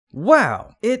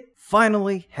Wow, it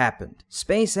finally happened.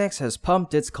 SpaceX has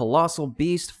pumped its colossal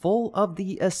beast full of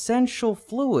the essential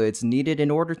fluids needed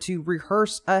in order to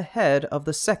rehearse ahead of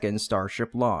the second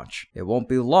Starship launch. It won't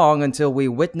be long until we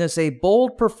witness a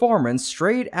bold performance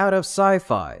straight out of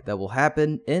sci-fi that will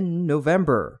happen in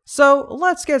November. So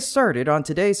let's get started on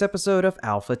today's episode of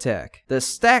Alpha Tech. The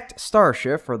stacked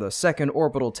Starship for the second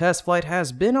orbital test flight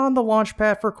has been on the launch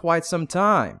pad for quite some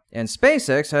time, and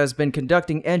SpaceX has been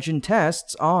conducting engine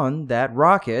tests on that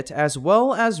rocket as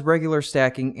well as regular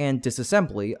stacking and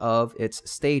disassembly of its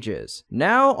stages.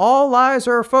 Now all eyes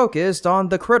are focused on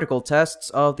the critical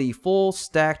tests of the full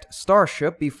stacked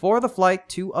Starship before the flight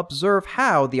to observe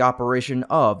how the operation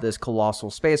of this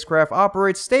colossal spacecraft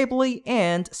operates stably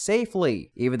and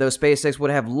safely. Even though SpaceX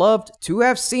would have loved to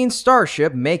have seen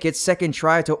Starship make its second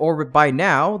try to orbit by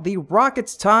now, the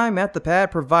rocket's time at the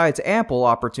pad provides ample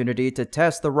opportunity to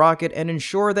test the rocket and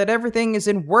ensure that everything is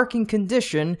in working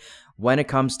condition when it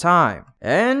comes time.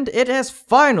 And it has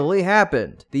finally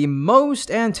happened. The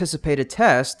most anticipated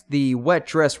test, the wet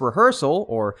dress rehearsal,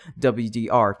 or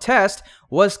WDR test,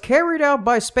 was carried out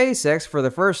by SpaceX for the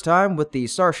first time with the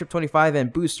Starship 25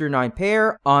 and Booster 9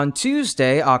 pair on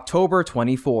Tuesday, October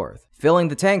 24th. Filling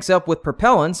the tanks up with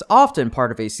propellants, often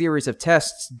part of a series of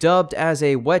tests dubbed as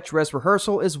a wet dress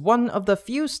rehearsal, is one of the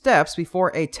few steps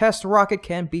before a test rocket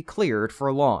can be cleared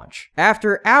for launch.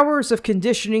 After hours of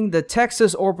conditioning, the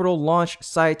Texas Orbital Launch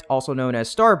Site, also known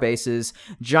as Starbase's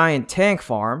giant tank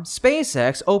farm,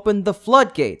 SpaceX opened the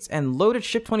floodgates and loaded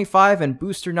Ship 25 and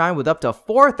Booster 9 with up to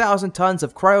 4,000 tons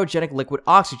of cryogenic liquid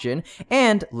oxygen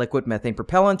and liquid methane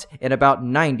propellant in about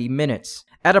 90 minutes.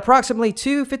 At approximately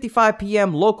 2:55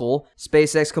 p.m. local,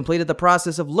 SpaceX completed the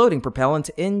process of loading propellant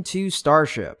into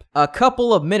Starship. A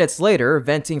couple of minutes later,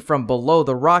 venting from below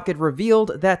the rocket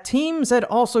revealed that teams had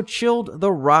also chilled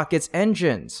the rocket's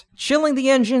engines. Chilling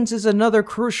the engines is another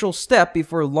crucial step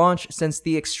before launch, since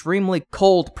the extremely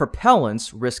cold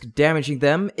propellants risk damaging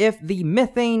them if the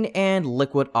methane and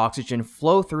liquid oxygen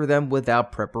flow through them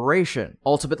without preparation.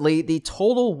 Ultimately, the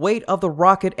total weight of the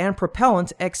rocket and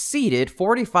propellant exceeded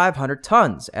 4,500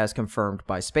 tons, as confirmed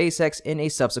by SpaceX in a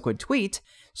subsequent tweet.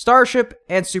 Starship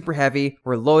and Super Heavy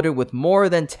were loaded with more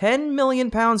than 10 million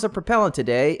pounds of propellant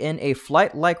today in a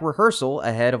flight-like rehearsal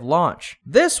ahead of launch.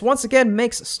 This once again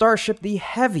makes Starship the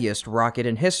heaviest rocket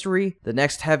in history, the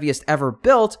next heaviest ever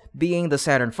built being the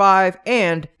Saturn V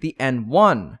and the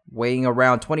N1, weighing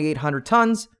around 2,800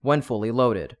 tons when fully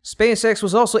loaded. SpaceX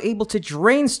was also able to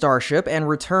drain Starship and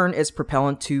return its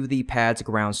propellant to the pad's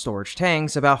ground storage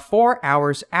tanks about 4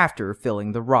 hours after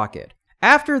filling the rocket.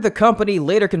 After the company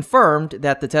later confirmed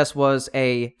that the test was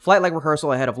a flight-like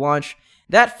rehearsal ahead of launch,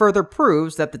 that further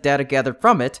proves that the data gathered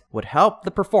from it would help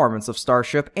the performance of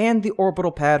Starship and the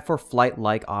orbital pad for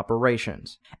flight-like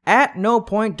operations. At no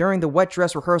point during the wet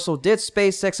dress rehearsal did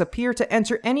SpaceX appear to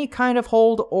enter any kind of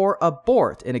hold or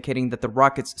abort, indicating that the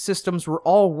rocket's systems were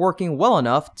all working well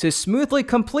enough to smoothly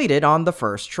complete it on the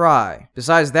first try.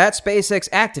 Besides that, SpaceX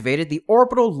activated the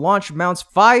orbital launch mount's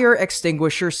fire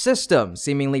extinguisher system,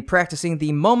 seemingly practicing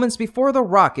the moments before the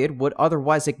rocket would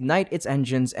otherwise ignite its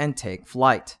engines and take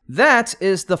flight. That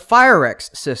is the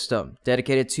FireX system,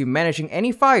 dedicated to managing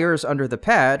any fires under the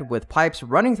pad with pipes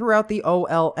running throughout the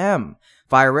OLM.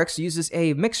 FireX uses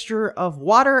a mixture of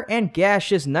water and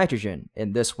gaseous nitrogen.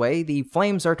 In this way, the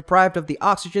flames are deprived of the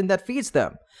oxygen that feeds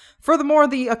them. Furthermore,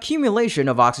 the accumulation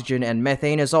of oxygen and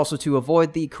methane is also to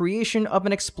avoid the creation of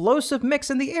an explosive mix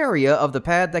in the area of the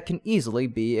pad that can easily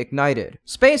be ignited.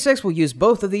 SpaceX will use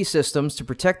both of these systems to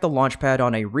protect the launch pad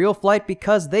on a real flight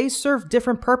because they serve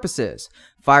different purposes.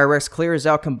 FireX clears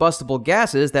out combustible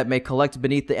gases that may collect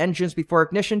beneath the engines before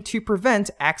ignition to prevent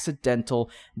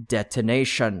accidental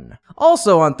detonation.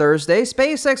 Also on Thursday,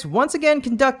 SpaceX once again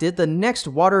conducted the next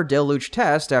water deluge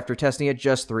test after testing it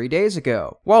just 3 days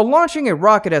ago. While launching a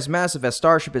rocket as massive as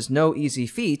Starship is no easy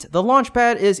feat, the launch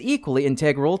pad is equally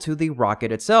integral to the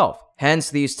rocket itself.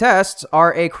 Hence, these tests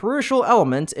are a crucial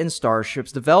element in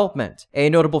Starship's development.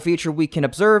 A notable feature we can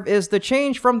observe is the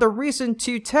change from the recent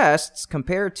 2 tests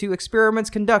compared to experiments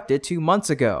conducted 2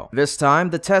 months ago. This time,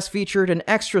 the test featured an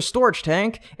extra storage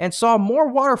tank and saw more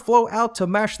water flow out to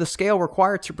match the scale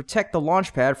required to protect the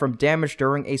launch pad from damage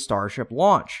during a Starship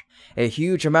launch. A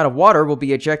huge amount of water will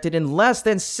be ejected in less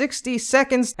than 60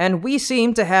 seconds, and we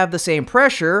seem to have the same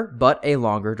pressure, but a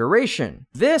longer duration.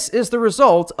 This is the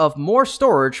result of more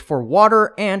storage for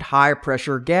water and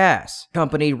high-pressure gas. The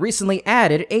company recently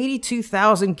added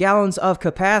 82,000 gallons of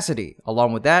capacity.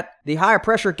 Along with that, The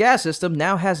high-pressure gas system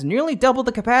now has nearly double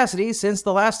the capacity since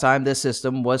the last time this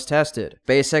system was tested.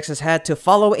 SpaceX has had to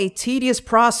follow a tedious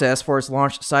process for its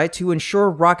launch site to ensure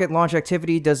rocket launch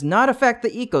activity does not affect the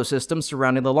ecosystem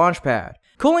surrounding the launch pad.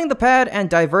 Cooling the pad and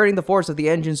diverting the force of the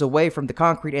engines away from the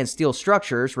concrete and steel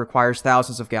structures requires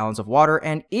thousands of gallons of water,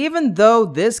 and even though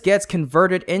this gets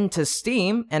converted into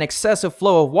steam, an excessive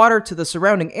flow of water to the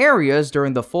surrounding areas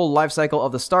during the full life cycle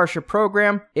of the Starship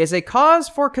program is a cause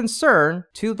for concern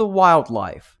to the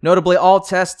wildlife. Notably, all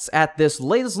tests at this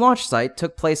latest launch site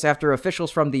took place after officials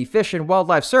from the Fish and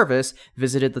Wildlife Service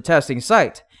visited the testing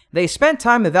site. They spent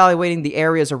time evaluating the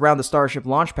areas around the Starship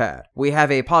launch pad. We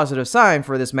have a positive sign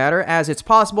for this matter, as it's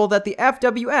possible that the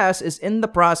FWS is in the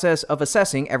process of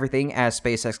assessing everything as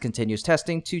SpaceX continues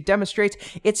testing to demonstrate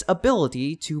its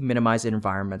ability to minimize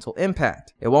environmental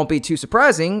impact. It won't be too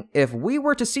surprising if we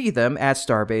were to see them at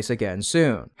Starbase again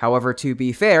soon. However, to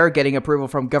be fair, getting approval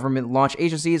from government launch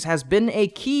agencies has been a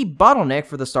key bottleneck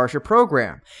for the Starship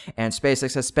program, and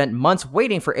SpaceX has spent months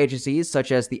waiting for agencies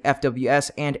such as the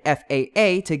FWS and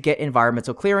FAA to get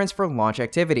environmental clearance for launch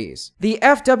activities. The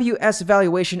FWS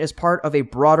evaluation is part of a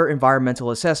broader environmental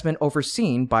assessment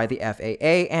overseen by the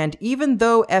FAA, and even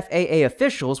though FAA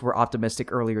officials were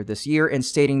optimistic earlier this year in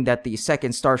stating that the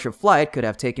second Starship flight could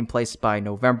have taken place by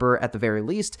November at the very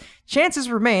least,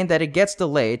 chances remain that it gets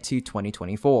delayed to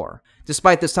 2024.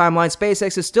 Despite this timeline,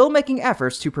 SpaceX is still making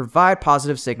efforts to provide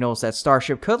positive signals that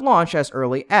Starship could launch as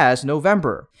early as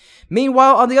November.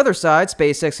 Meanwhile, on the other side,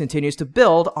 SpaceX continues to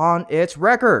build on its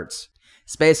records.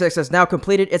 SpaceX has now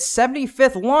completed its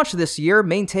 75th launch this year,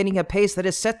 maintaining a pace that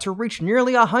is set to reach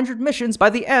nearly 100 missions by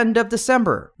the end of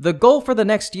December. The goal for the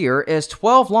next year is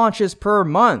 12 launches per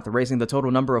month, raising the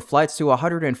total number of flights to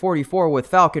 144 with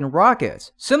Falcon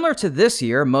rockets. Similar to this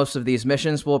year, most of these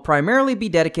missions will primarily be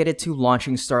dedicated to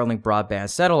launching Starlink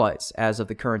broadband satellites. As of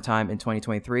the current time in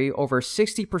 2023, over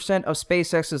 60% of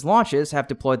SpaceX's launches have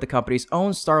deployed the company's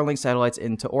own Starlink satellites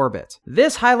into orbit.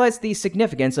 This highlights the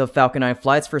significance of Falcon 9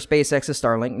 flights for SpaceX's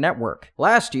Starlink network.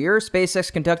 Last year,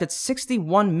 SpaceX conducted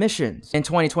 61 missions. In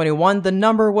 2021, the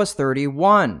number was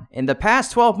 31. In the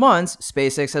past 12 months,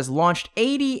 SpaceX has launched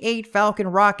 88 Falcon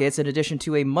rockets in addition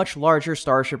to a much larger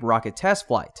Starship rocket test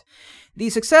flight. The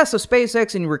success of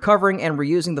SpaceX in recovering and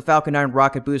reusing the Falcon 9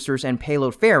 rocket boosters and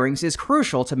payload fairings is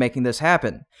crucial to making this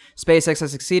happen. SpaceX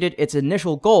has exceeded its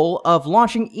initial goal of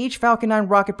launching each Falcon 9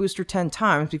 rocket booster 10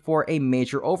 times before a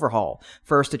major overhaul,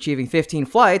 first achieving 15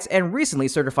 flights and recently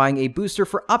certifying a booster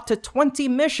for up to 20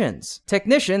 missions.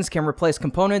 Technicians can replace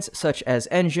components such as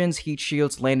engines, heat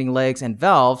shields, landing legs, and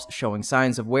valves showing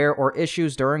signs of wear or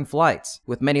issues during flights.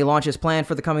 With many launches planned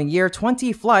for the coming year,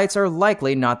 20 flights are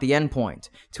likely not the endpoint.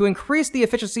 To increase the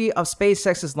efficiency of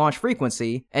SpaceX's launch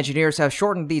frequency, engineers have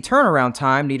shortened the turnaround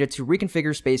time needed to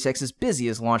reconfigure SpaceX's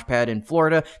busiest launch pad in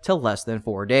Florida to less than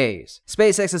 4 days.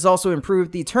 SpaceX has also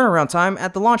improved the turnaround time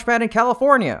at the launch pad in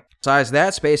California. Besides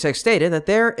that, SpaceX stated that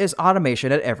there is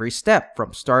automation at every step,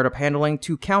 from startup handling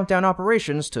to countdown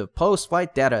operations to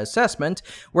post-flight data assessment,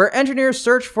 where engineers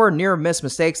search for near-miss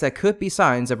mistakes that could be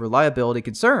signs of reliability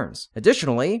concerns.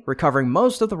 Additionally, recovering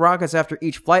most of the rockets after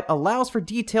each flight allows for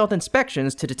detailed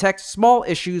inspections to detect small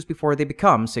issues before they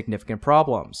become significant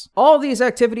problems. All these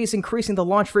activities increasing the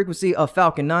launch frequency of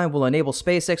Falcon 9 will enable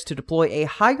SpaceX to deploy a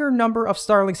higher number of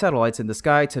Starlink satellites in the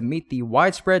sky to meet the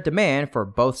widespread demand for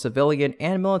both civilian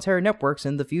and military networks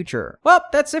in the future. Well,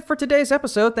 that's it for today's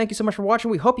episode. Thank you so much for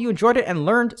watching. We hope you enjoyed it and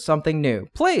learned something new.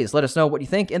 Please let us know what you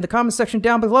think in the comment section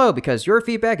down below, because your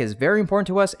feedback is very important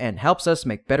to us and helps us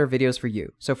make better videos for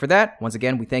you. So for that, once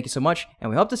again, we thank you so much, and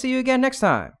we hope to see you again next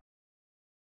time.